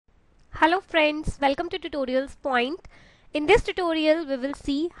Hello friends, welcome to Tutorials Point. In this tutorial, we will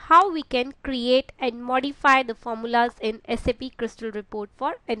see how we can create and modify the formulas in SAP Crystal Report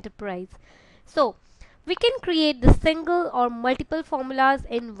for Enterprise. So, we can create the single or multiple formulas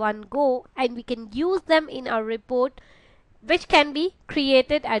in one go and we can use them in our report, which can be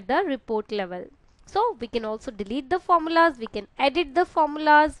created at the report level. So we can also delete the formulas, we can edit the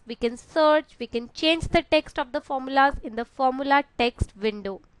formulas, we can search, we can change the text of the formulas in the formula text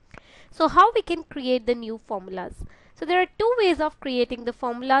window. So how we can create the new formulas? So there are two ways of creating the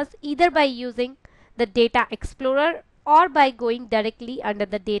formulas, either by using the Data Explorer or by going directly under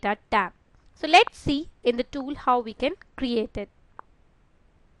the Data tab. So let's see in the tool how we can create it.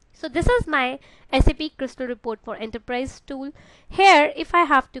 So this is my SAP Crystal Report for Enterprise tool. Here, if I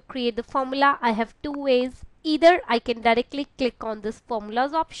have to create the formula, I have two ways. Either I can directly click on this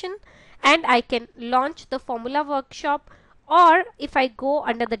formulas option and I can launch the formula workshop, or if I go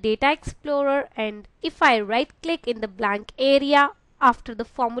under the Data Explorer and if I right click in the blank area after the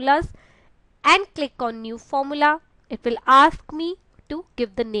formulas and click on new formula, it will ask me to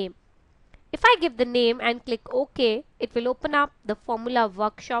give the name. If I give the name and click OK, it will open up the formula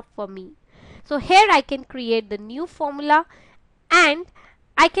workshop for me. So here I can create the new formula and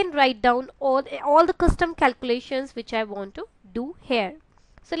I can write down all the custom calculations which I want to do here.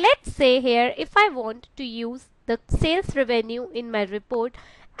 So let's say here if I want to use the sales revenue in my report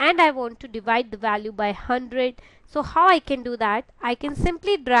and I want to divide the value by 100. So how I can do that? I can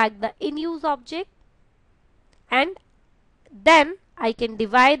simply drag the in use object and then I can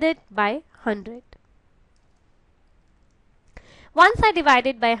divide it by 100. Once I divide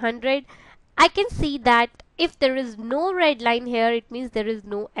it by 100, I can see that if there is no red line here, it means there is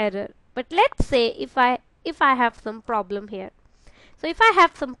no error. But let's say if I have some problem here. So if I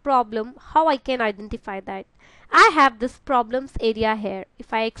have some problem, how I can identify that? I have this problems area here.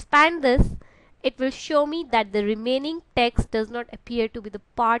 If I expand this, it will show me that the remaining text does not appear to be the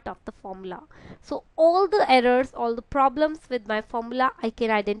part of the formula. So all the errors, all the problems with my formula, I can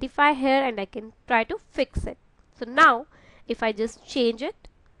identify here and I can try to fix it. So now if I just change it,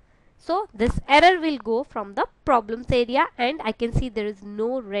 so this error will go from the problems area and I can see there is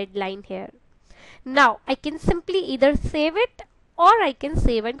no red line here. Now I can simply either save it or I can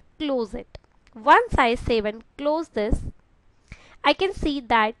save and close it. Once I save and close this, I can see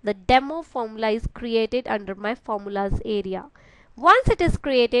that the demo formula is created under my formulas area. Once it is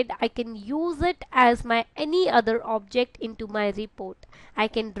created, I can use it as my any other object into my report. I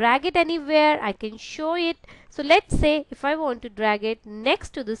can drag it anywhere, I can show it. So let's say if I want to drag it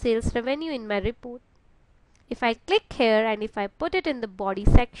next to the sales revenue in my report. If I click here and if I put it in the body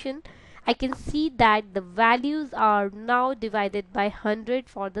section, I can see that the values are now divided by 100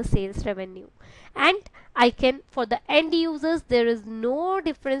 for the sales revenue. And I can, for the end users, there is no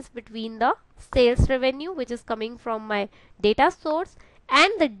difference between the sales revenue which is coming from my data source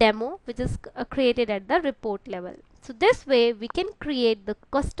and the demo which is created at the report level. So this way we can create the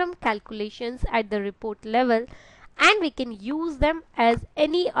custom calculations at the report level and we can use them as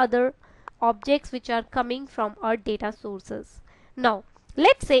any other objects which are coming from our data sources. Now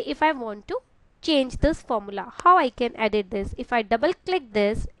let's say if I want to change this formula, how I can edit this? If I double click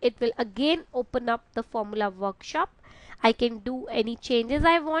this, it will again open up the formula workshop. I can do any changes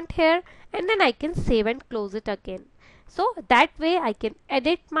I want here and then I can save and close it again. So that way I can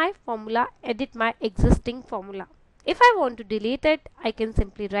edit my formula, edit my existing formula. If I want to delete it, I can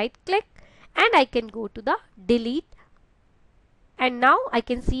simply right click and I can go to the delete. And now I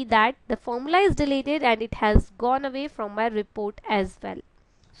can see that the formula is deleted and it has gone away from my report as well.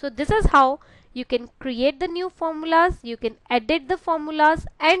 So this is how you can create the new formulas, you can edit the formulas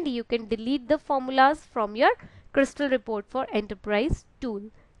and you can delete the formulas from your Crystal Report for Enterprise tool.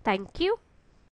 Thank you.